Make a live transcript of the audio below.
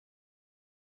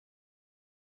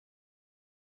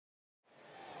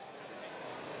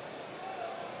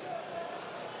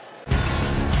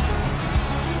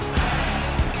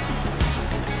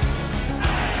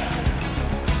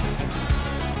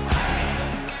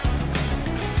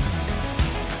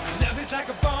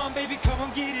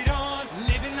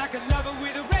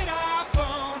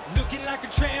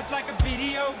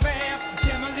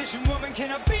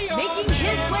Making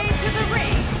his way to the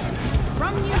ring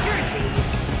from New Jersey,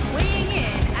 weighing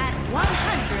in at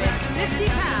 150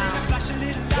 pounds,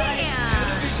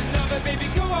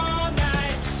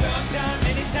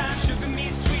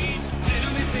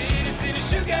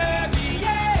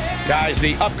 Guys,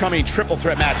 the upcoming triple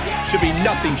threat match should be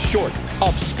nothing short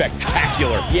of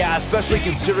spectacular. Yeah, especially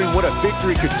considering what a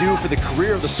victory could do for the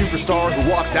career of the superstar who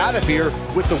walks out of here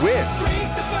with the win.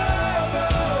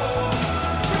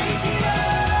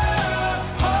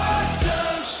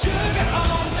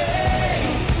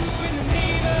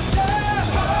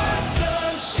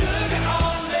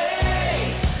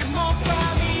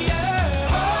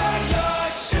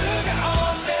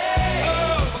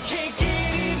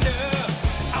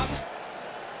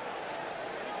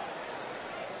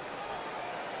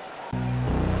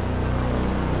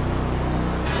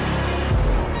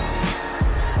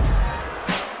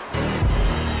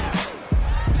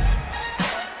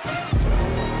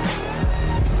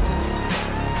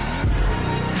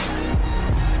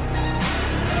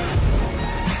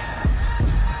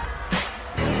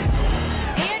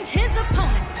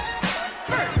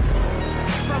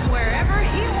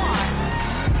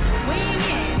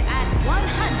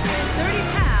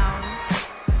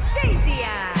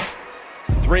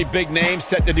 Three big names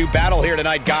set to do battle here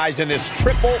tonight, guys, in this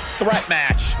triple threat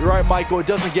match. You're right, Michael. It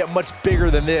doesn't get much bigger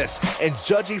than this. And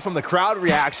judging from the crowd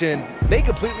reaction, they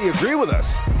completely agree with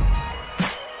us.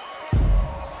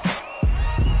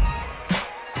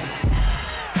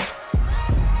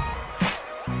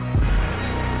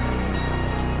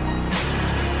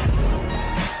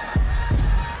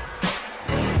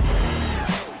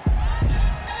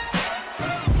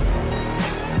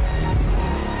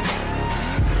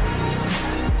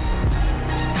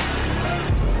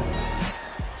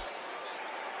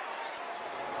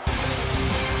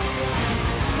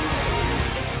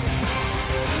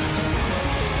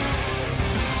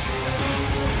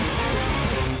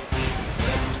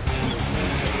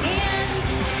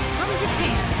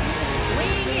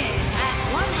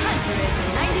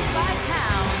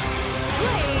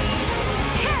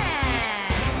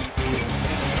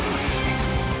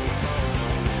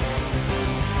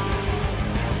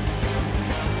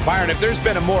 Byron, if there's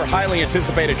been a more highly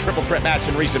anticipated triple threat match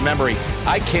in recent memory,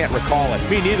 I can't recall it.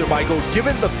 Me neither, Michael.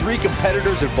 Given the three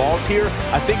competitors involved here,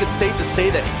 I think it's safe to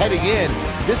say that heading in,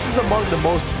 this is among the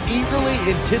most eagerly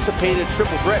anticipated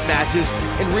triple threat matches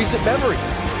in recent memory.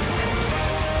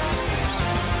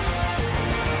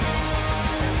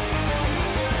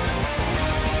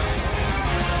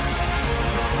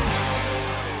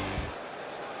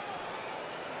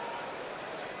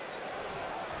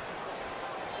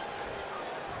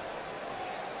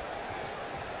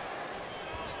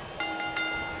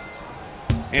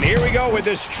 And here we go with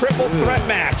this triple threat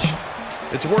match.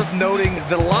 It's worth noting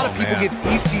that a lot of people give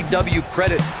ECW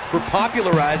credit for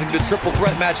popularizing the triple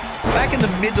threat match back in the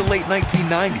mid to late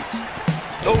 1990s.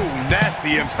 Oh,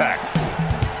 nasty impact.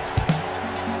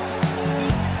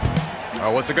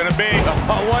 Oh, what's it gonna be?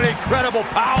 Oh, what incredible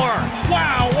power.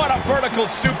 Wow, what a vertical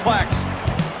suplex.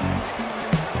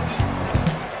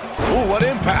 Oh, what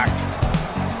impact.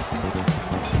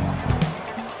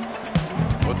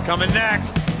 What's coming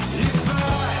next?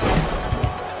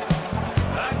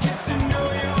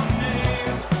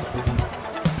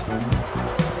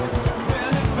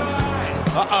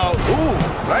 Uh-oh.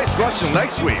 Ooh, nice Russian leg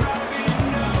sweep.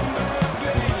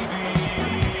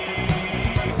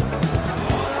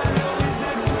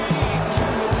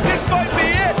 This might be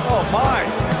it. Oh, my.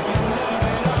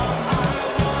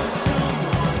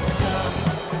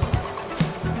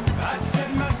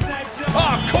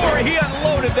 Oh, Corey, he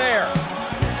unloaded there.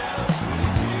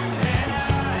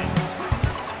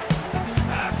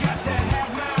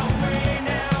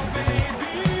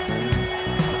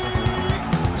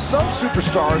 Some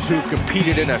superstars who've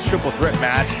competed in a triple threat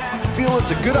match feel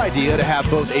it's a good idea to have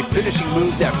both a finishing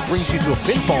move that brings you to a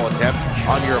pinfall attempt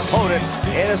on your opponent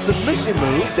and a submission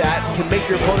move that can make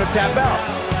your opponent tap out.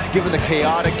 Given the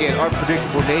chaotic and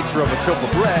unpredictable nature of a triple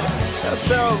threat, that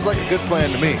sounds like a good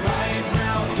plan to me.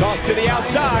 Toss to the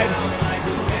outside.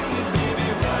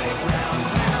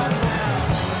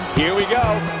 Here we go,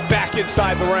 back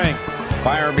inside the ring.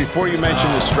 Byron, before you mention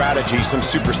the strategy some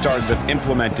superstars have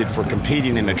implemented for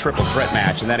competing in a triple threat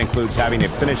match, and that includes having a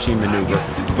finishing maneuver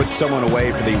to put someone away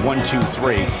for the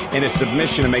 1-2-3 and a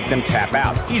submission to make them tap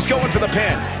out. He's going for the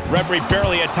pin. Referee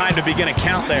barely had time to begin a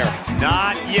count there.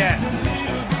 Not yet.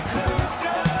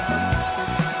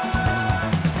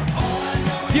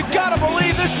 You gotta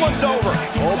believe this one's over.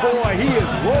 Oh boy, he is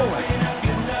rolling.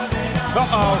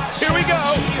 Uh-oh, here we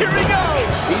go, here we go.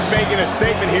 He's making a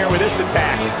statement here with this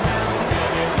attack.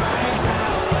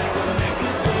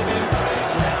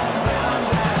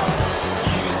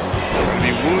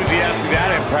 looking woozy after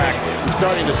that impact. He's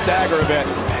starting to stagger a bit.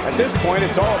 At this point,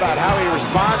 it's all about how he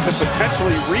responds and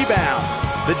potentially rebounds.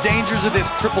 The dangers of this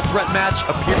triple threat match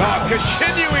appear.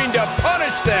 Continuing to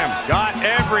punish them. Got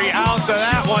every ounce of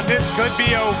that one. This could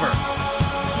be over.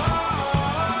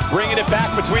 Bringing it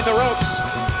back between the ropes.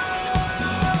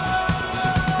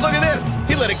 Look at this.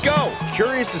 He let it go.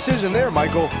 Curious decision there,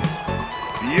 Michael.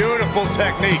 Beautiful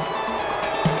technique.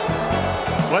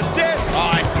 What's this?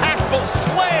 Oh, impactful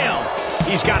slam.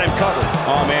 He's got him covered.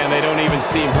 Oh, man, they don't even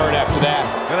seem hurt after that.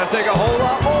 Gonna take a whole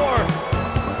lot more.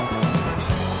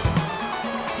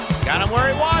 Got him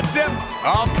where he wants him.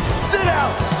 Up, sit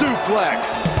out suplex.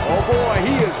 Oh, boy,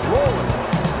 he is rolling.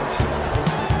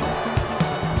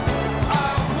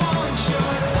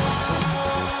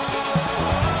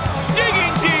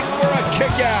 Digging deep for a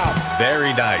kick out.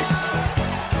 Very nice.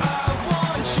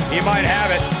 He might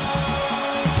have it.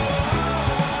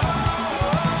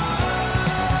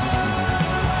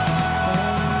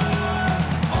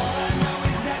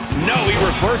 No, he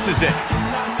reverses it.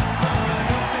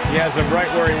 He has him right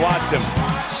where he wants him.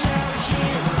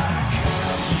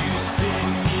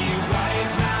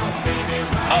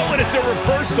 Oh, and it's a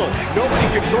reversal. Nobody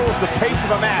controls the pace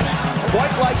of a match.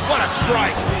 Quite like, what a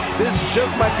strike. This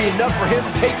just might be enough for him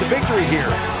to take the victory here.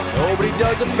 Nobody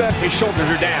does it better. His shoulders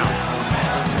are down.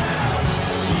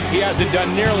 He hasn't done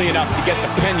nearly enough to get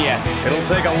the pin yet. It'll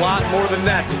take a lot more than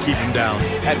that to keep him down.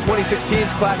 At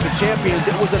 2016's Clash of Champions,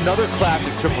 it was another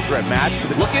classic triple threat match.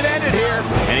 Looking at it here.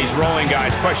 And he's rolling,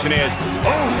 guys. Question is,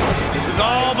 oh, this is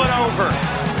all but over.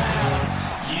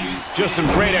 Just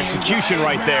some great execution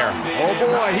right there. Oh,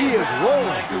 boy, he is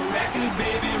rolling.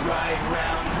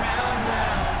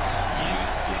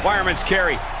 Fireman's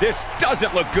carry. This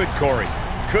doesn't look good, Corey.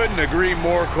 Couldn't agree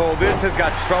more, Cole. This has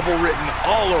got trouble written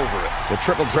all over it. The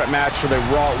triple threat match for the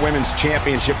Raw Women's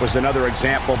Championship was another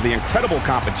example of the incredible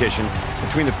competition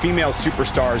between the female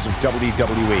superstars of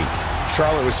WWE.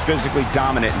 Charlotte was physically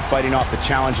dominant in fighting off the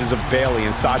challenges of Bayley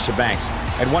and Sasha Banks.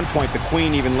 At one point, the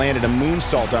Queen even landed a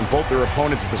moonsault on both their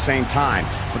opponents at the same time.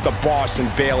 But the Boss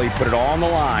and Bayley put it all on the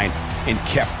line and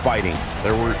kept fighting.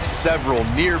 There were several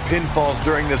near pinfalls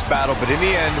during this battle, but in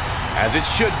the end, as it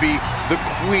should be, the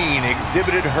Queen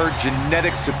exhibited her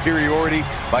genetic superiority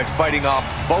by fighting off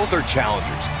both her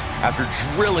challengers. After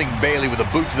drilling Bayley with a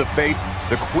boot to the face,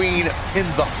 the Queen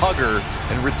pinned the Hugger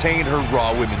and retained her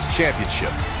Raw Women's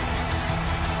Championship.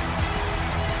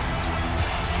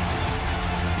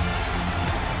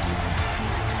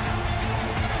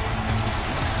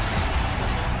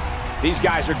 These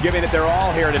guys are giving it their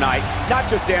all here tonight, not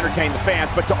just to entertain the fans,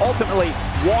 but to ultimately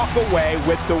walk away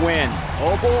with the win.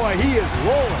 Oh, boy, he is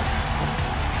rolling.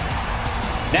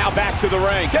 Now back to the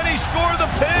ring. Can he score the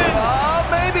pin?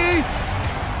 Maybe.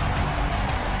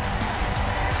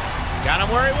 Got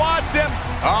him where he wants him.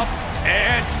 Up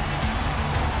and...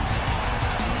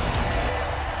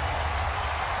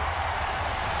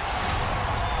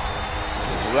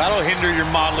 That'll hinder your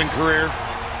modeling career.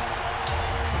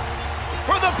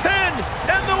 For the pin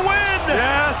and the win!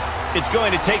 Yes! It's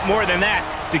going to take more than that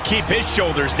to keep his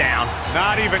shoulders down.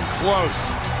 Not even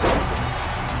close.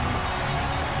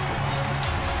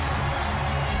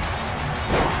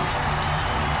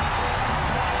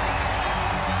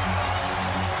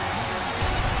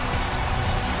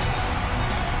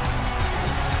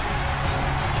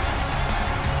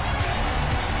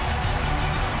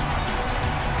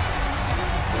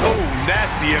 Oh,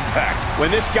 nasty impact. When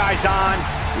this guy's on,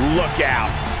 look out.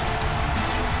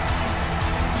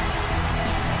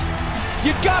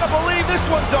 You gotta believe this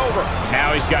one's over.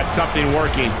 Now he's got something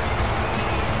working.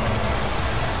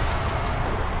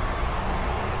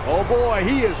 Oh, boy,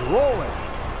 he is rolling.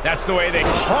 That's the way they...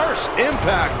 Harsh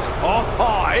impact. Oh,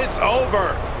 it's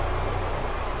over.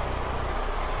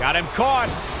 Got him caught.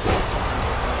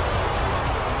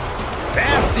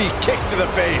 Nasty kick to the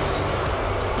face.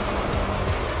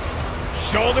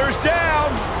 Shoulders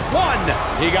down. One.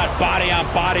 He got body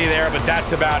on body there, but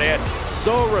that's about it.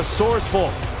 So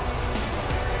resourceful.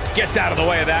 Gets out of the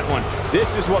way of that one.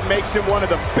 This is what makes him one of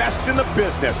the best in the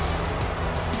business.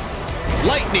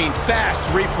 Lightning fast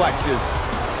reflexes.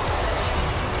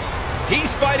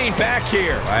 He's fighting back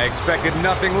here. I expected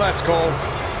nothing less, Cole.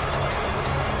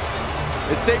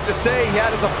 It's safe to say he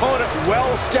had his opponent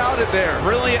well scouted there.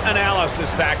 Brilliant analysis,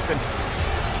 Saxton.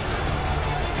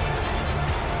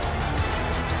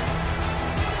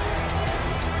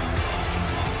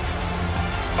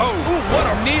 Oh, ooh, what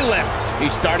a knee lift.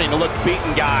 He's starting to look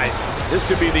beaten, guys. This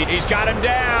could be the... He's got him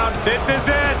down. This is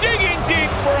it. Digging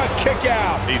deep for a kick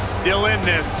out. He's still in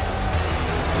this.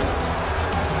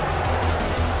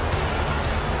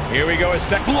 Here we go.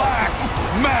 Black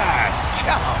Mass.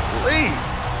 Golly.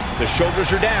 The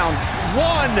shoulders are down.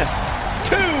 1,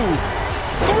 2,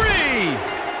 3.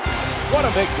 What a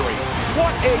victory.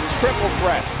 What a triple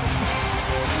threat.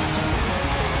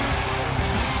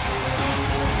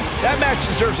 That match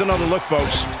deserves another look,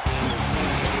 folks.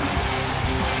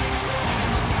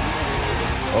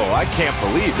 Oh, I can't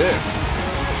believe this.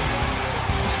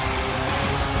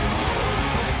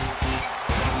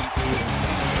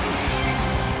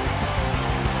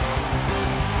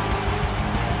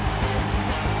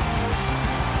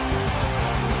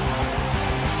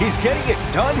 He's getting it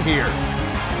done here.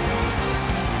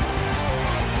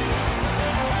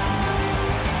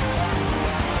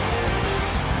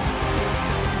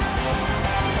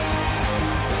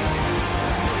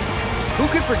 Who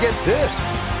could forget this?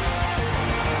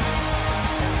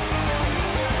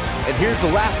 And here's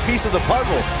the last piece of the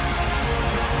puzzle.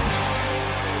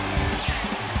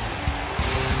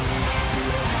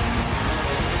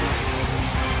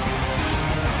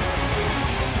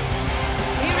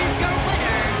 Here is your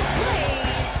winner,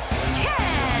 Blaziken.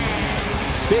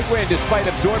 Big win despite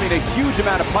absorbing a huge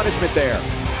amount of punishment there.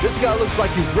 This guy looks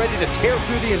like he's ready to tear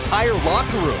through the entire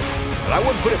locker room, and I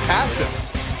wouldn't put it past him.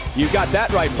 You got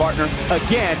that right, partner.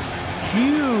 Again,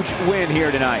 huge win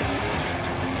here tonight.